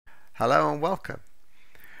Hello and welcome.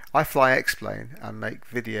 I fly X-Plane and make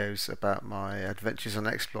videos about my adventures and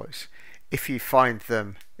exploits. If you find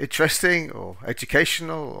them interesting or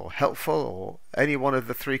educational or helpful or any one of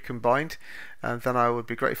the three combined, then I would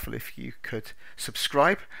be grateful if you could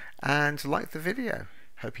subscribe and like the video.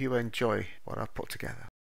 Hope you enjoy what I've put together.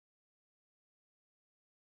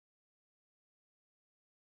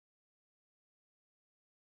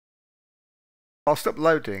 Whilst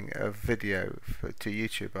uploading a video to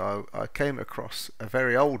YouTube, I came across a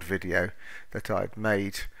very old video that I'd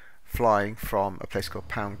made flying from a place called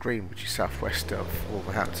Pound Green, which is southwest of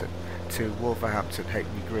Wolverhampton, to Wolverhampton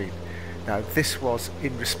Halfpenny Green. Now this was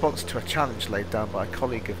in response to a challenge laid down by a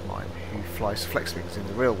colleague of mine who flies flexwings in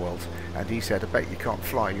the real world, and he said, I bet you can't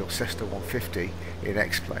fly your Cessna 150 in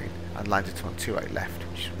X-Plane and land it on 28 left,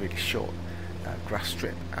 which is a really short grass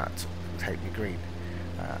strip at Halfpenny Green.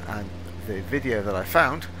 And the video that I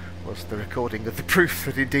found was the recording of the proof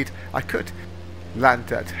that indeed I could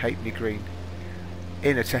land at Halfpenny Green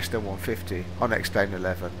in a Cessna 150 on X-Plane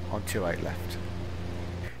 11 on 28 left.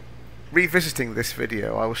 Revisiting this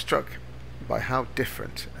video, I was struck by how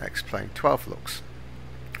different X-Plane 12 looks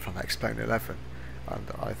from X-Plane 11, and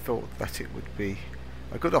I thought that it would be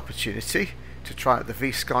a good opportunity to try out the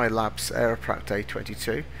V-Skylabs Aeropract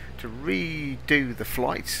A22 to redo the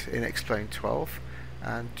flight in X-Plane 12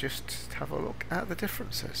 and just have a look at the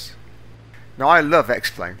differences. Now I love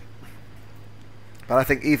X-Plane, but I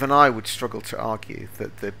think even I would struggle to argue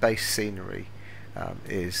that the base scenery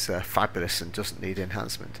is fabulous and doesn't need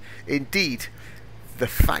enhancement. Indeed, the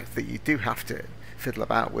fact that you do have to fiddle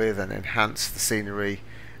about with and enhance the scenery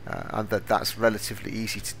and that's relatively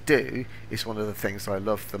easy to do is one of the things I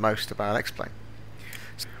love the most about X-Plane.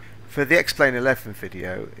 For the X-Plane 11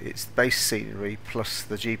 video, it's base scenery plus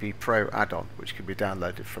the GB Pro add-on, which can be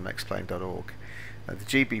downloaded from xplane.org. The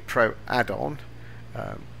GB Pro add-on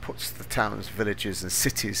puts the towns, villages and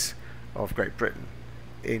cities of Great Britain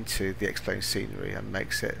into the X-Plane scenery and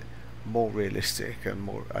makes it more realistic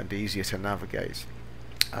and easier to navigate.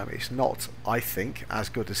 It's not, I think, as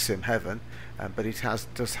good as Sim Heaven, but it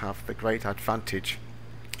does have the great advantage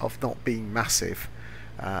of not being massive,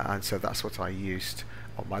 and so that's what I used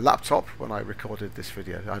on my laptop when I recorded this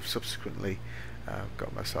video. I've subsequently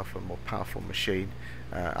got myself a more powerful machine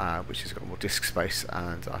which has got more disk space,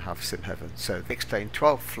 and I have Sim Heaven. So the X-Plane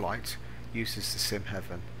 12 flight uses the Sim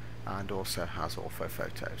Heaven and also has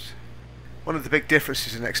orthophotos. One of the big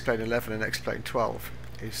differences in X-Plane 11 and X-Plane 12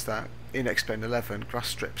 is that in X-Plane 11 grass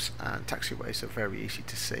strips and taxiways are very easy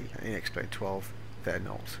to see, and in X-Plane 12 they're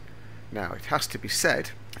not. Now it has to be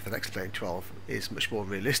said that X-Plane 12 is much more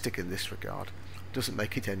realistic in this regard. It doesn't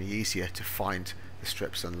make it any easier to find the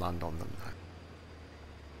strips and land on them though.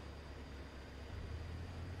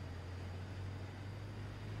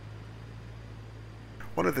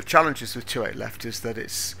 One of the challenges with 28 left is that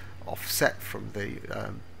it's offset from the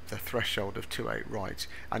threshold of 28 right,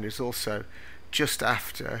 and is also just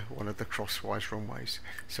after one of the crosswise runways,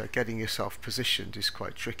 so getting yourself positioned is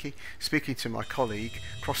quite tricky. Speaking to my colleague,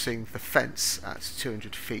 crossing the fence at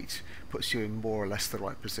 200 feet puts you in more or less the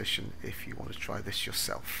right position if you want to try this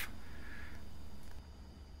yourself.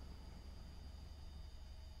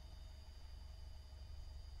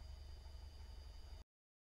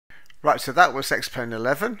 Right, so that was X-Plane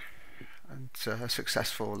 11 and a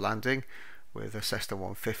successful landing with a Cessna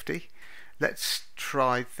 150. Let's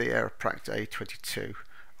try the Aeropract A22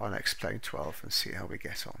 on X-Plane 12 and see how we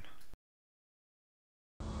get on.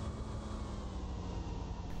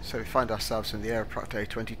 So we find ourselves in the Aeropract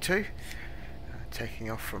A22, taking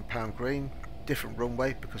off from Pound Green, different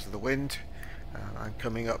runway because of the wind, and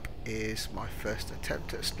coming up is my first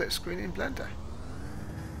attempt at split screen in Blender.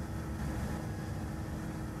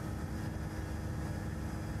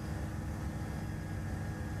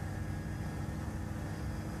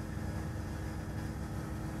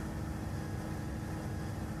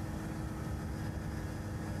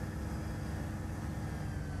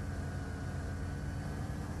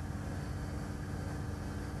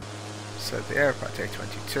 So the Aeropract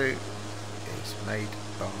A22 is made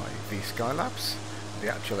by V-Skylabs. The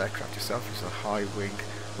actual aircraft itself is a high-wing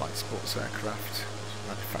light sports aircraft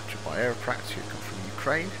manufactured by Aeropract, who come from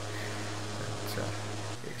Ukraine. And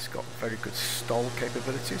it's got very good stall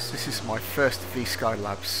capabilities. This is my first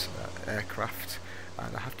V-Skylabs aircraft,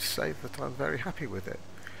 and I have to say that I'm very happy with it.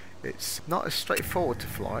 It's not as straightforward to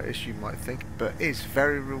fly as you might think, but is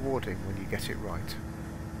very rewarding when you get it right.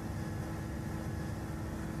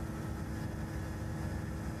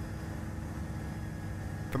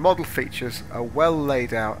 The model features a well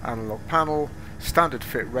laid out analog panel, standard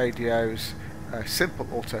fit radios, a simple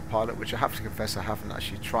autopilot, which I have to confess I haven't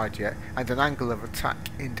actually tried yet, and an angle of attack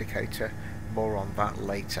indicator. More on that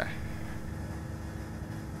later.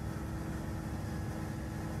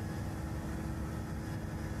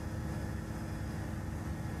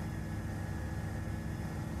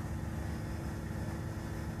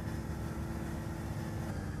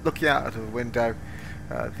 Looking out of the window,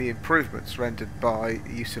 the improvements rendered by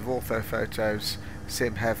use of orthophotos,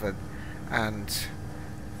 sim heaven, and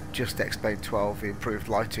just X-Plane 12, the improved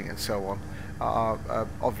lighting and so on, are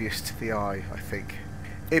obvious to the eye, I think.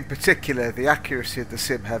 In particular, the accuracy of the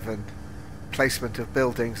sim heaven, placement of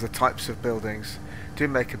buildings, the types of buildings, do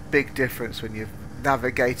make a big difference when you're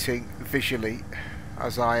navigating visually,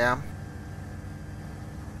 as I am.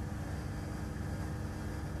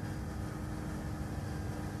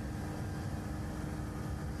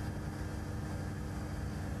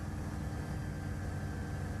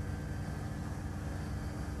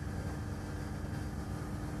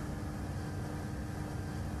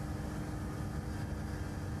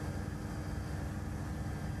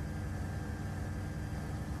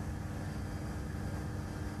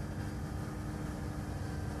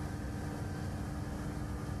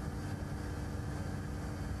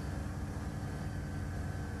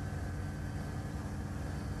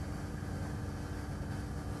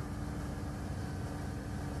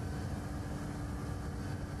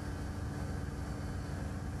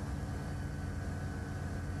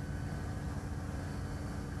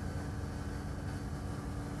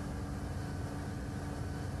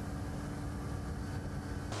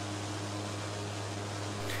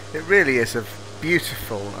 It really is a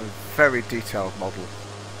beautiful and very detailed model,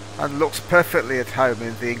 and looks perfectly at home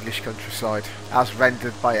in the English countryside, as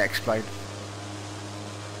rendered by X-Plane.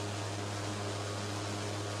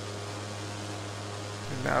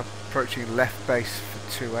 We're now approaching left base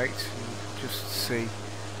for 2-8, and just see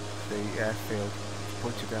the airfield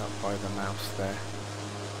pointed out by the mouse there.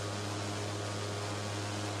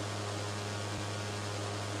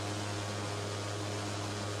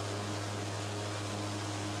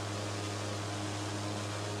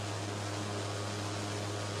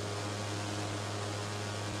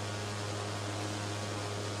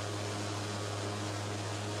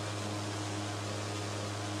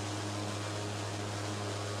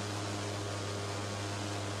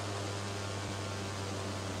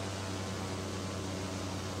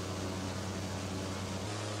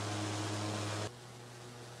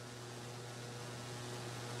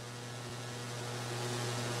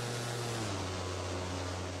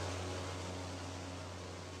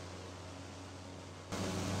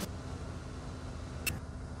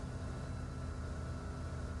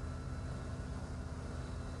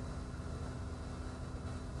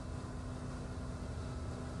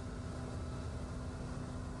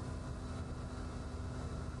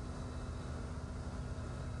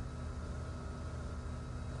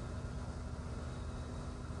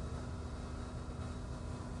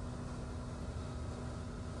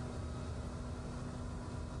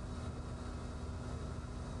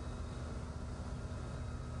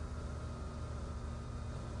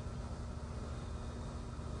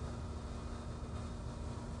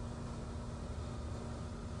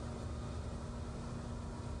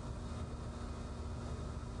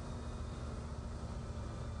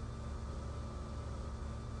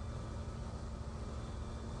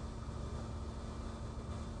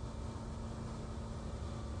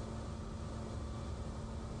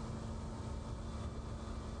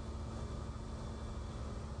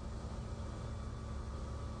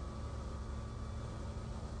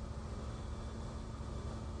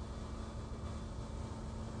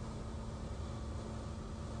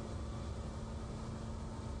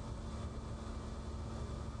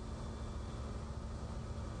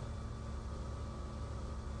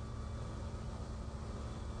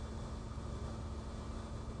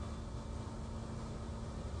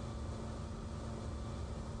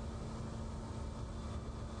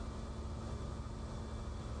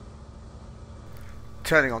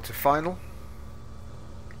 Turning on to final.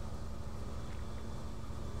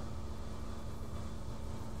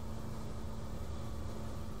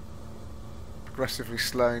 Progressively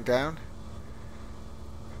slowing down.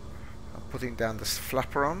 I'm putting down the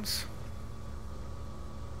flaperons.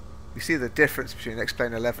 You see the difference between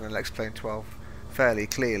X-Plane 11 and X-Plane 12 fairly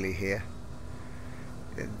clearly here,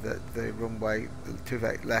 in that the runway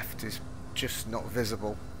 28 left is just not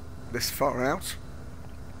visible this far out,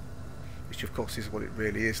 which of course is what it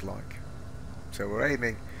really is like. So we're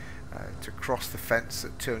aiming to cross the fence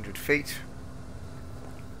at 200 feet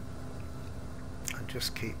and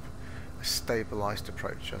just keep a stabilised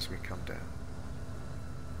approach as we come down.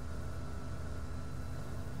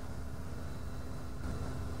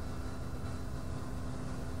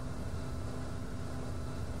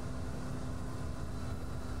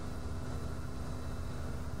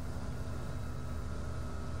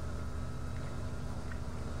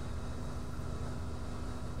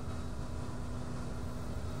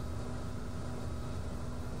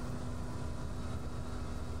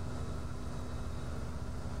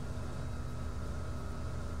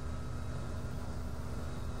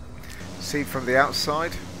 See from the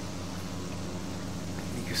outside,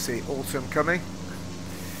 you can see autumn coming.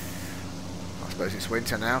 I suppose it's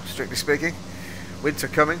winter now, strictly speaking. Winter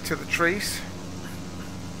coming to the trees.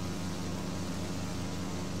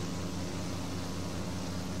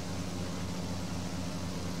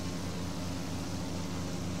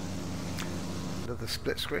 Another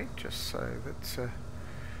split screen, just so that,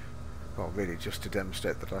 well, really just to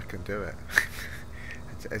demonstrate that I can do it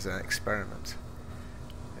as an experiment.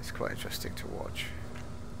 It's quite interesting to watch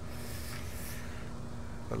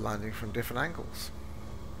the landing from different angles.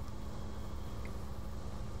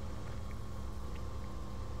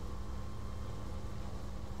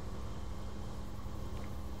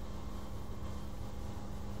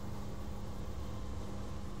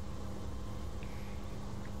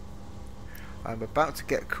 I'm about to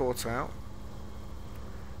get caught out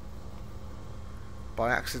by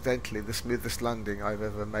accidentally the smoothest landing I've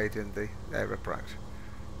ever made in the aeroplane.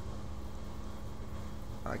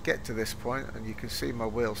 I get to this point and you can see my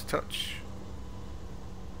wheels touch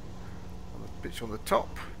on the pitch on the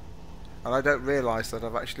top, and I don't realise that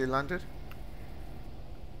I've actually landed.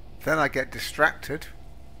 Then I get distracted,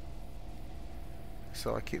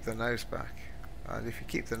 so I keep the nose back, and if you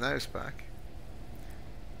keep the nose back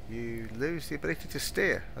you lose the ability to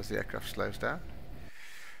steer as the aircraft slows down,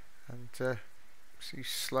 and so you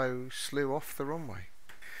slew off the runway.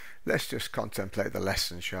 Let's just contemplate the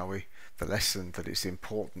lesson, shall we? The lesson that it's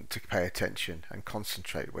important to pay attention and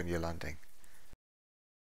concentrate when you're landing.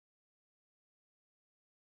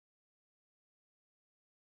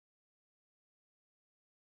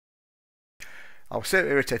 I was so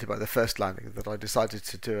irritated by the first landing that I decided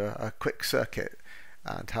to do a quick circuit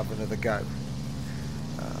and have another go.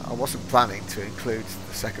 I wasn't planning to include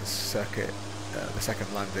the second circuit, the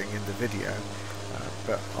second landing in the video,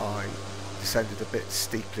 but I descended a bit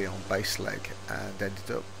steeply on base leg and ended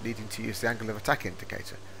up needing to use the angle of attack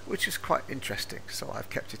indicator, which is quite interesting, so I've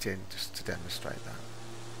kept it in just to demonstrate that.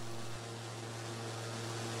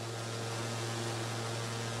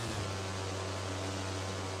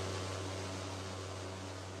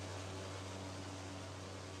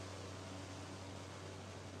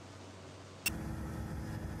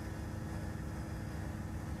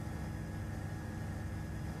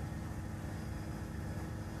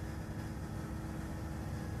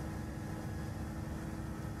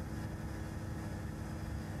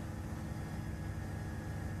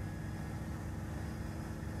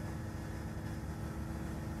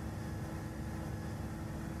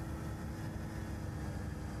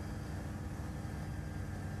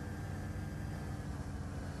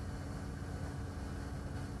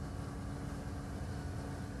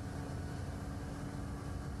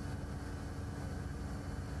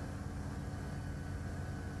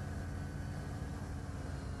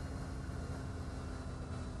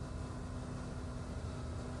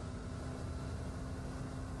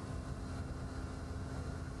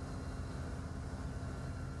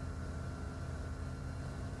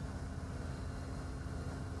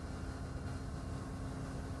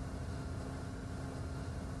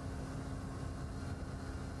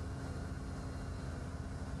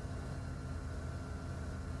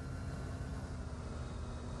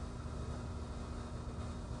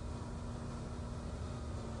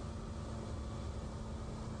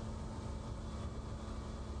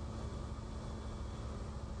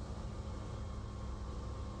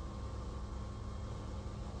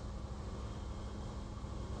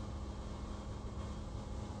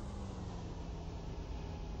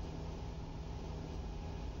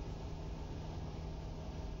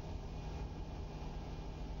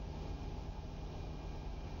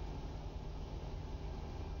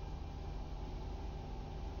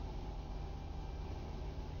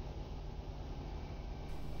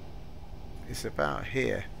 It's about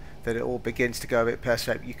here that it all begins to go a bit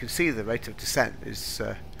pear-shaped. You can see the rate of descent is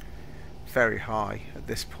very high at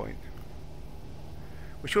this point,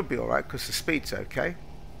 which would be alright because the speed's okay.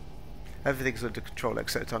 Everything's under control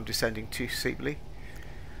except I'm descending too steeply.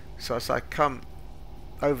 So as I come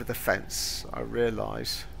over the fence I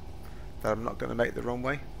realise that I'm not going to make the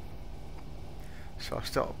runway, so I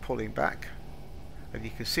start pulling back, and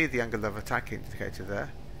you can see the angle of attack indicator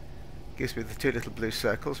there. Gives me the two little blue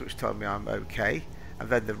circles which tell me I'm okay, and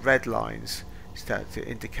then the red lines start to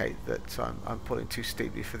indicate that I'm pulling too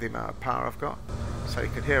steeply for the amount of power I've got. So you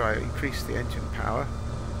can hear I increase the engine power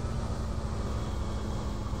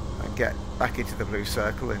and get back into the blue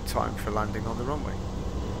circle in time for landing on the runway.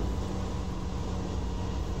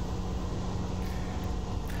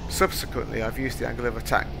 Subsequently I've used the angle of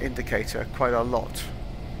attack indicator quite a lot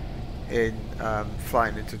in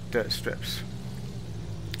flying into dirt strips,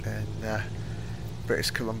 and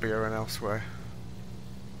British Columbia and elsewhere.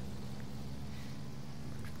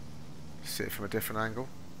 See it from a different angle.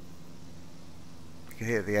 You can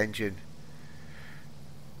hear the engine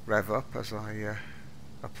rev up as I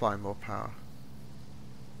apply more power.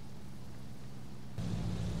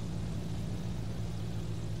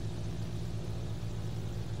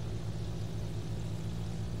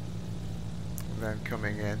 And then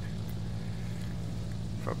coming in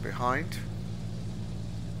from behind.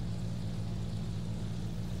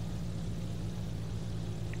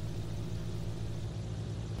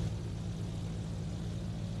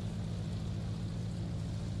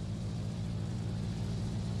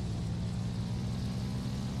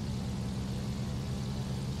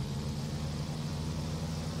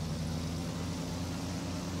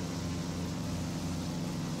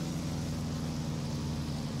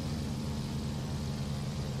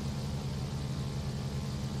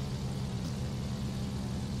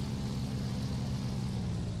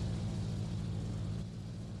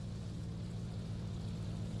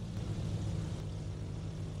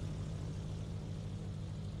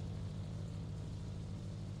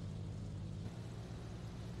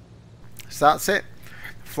 So that's it.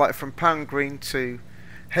 Flight from Pound Green to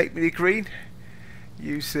Halfpenny Green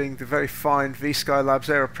using the very fine V-Skylabs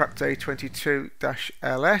Aeropracte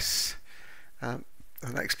A22-LS and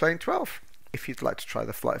X-Plane 12. If you'd like to try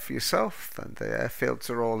the flight for yourself, then the airfields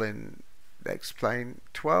are all in X-Plane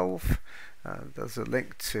 12. There's a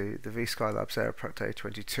link to the V-Skylabs Aeropracte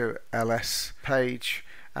A22-LS page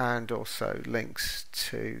and also links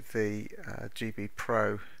to the GB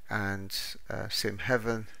Pro and Sim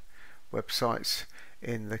Heaven websites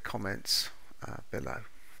in the comments below.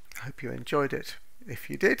 I hope you enjoyed it. If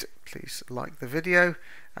you did, please like the video,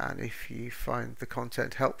 and if you find the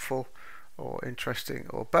content helpful or interesting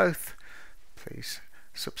or both, please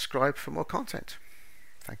subscribe for more content.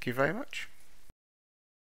 Thank you very much.